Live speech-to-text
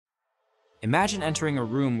Imagine entering a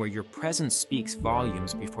room where your presence speaks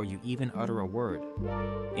volumes before you even utter a word.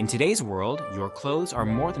 In today's world, your clothes are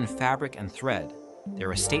more than fabric and thread.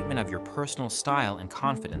 They're a statement of your personal style and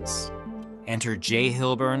confidence. Enter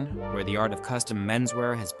J.Hilburn, where the art of custom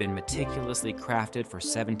menswear has been meticulously crafted for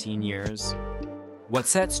 17 years. What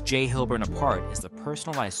sets J.Hilburn apart is the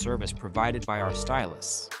personalized service provided by our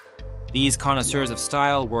stylists. These connoisseurs of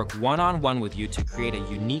style work one-on-one with you to create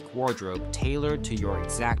a unique wardrobe tailored to your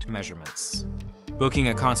exact measurements. Booking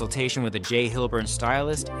a consultation with a J.Hilburn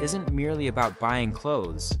stylist isn't merely about buying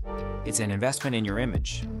clothes. It's an investment in your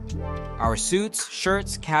image. Our suits,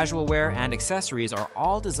 shirts, casual wear, and accessories are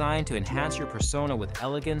all designed to enhance your persona with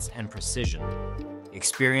elegance and precision.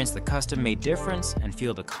 Experience the custom-made difference and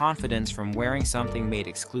feel the confidence from wearing something made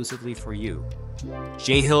exclusively for you.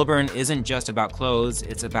 J.Hilburn isn't just about clothes,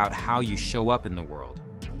 it's about how you show up in the world.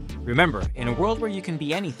 Remember, in a world where you can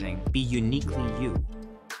be anything, be uniquely you.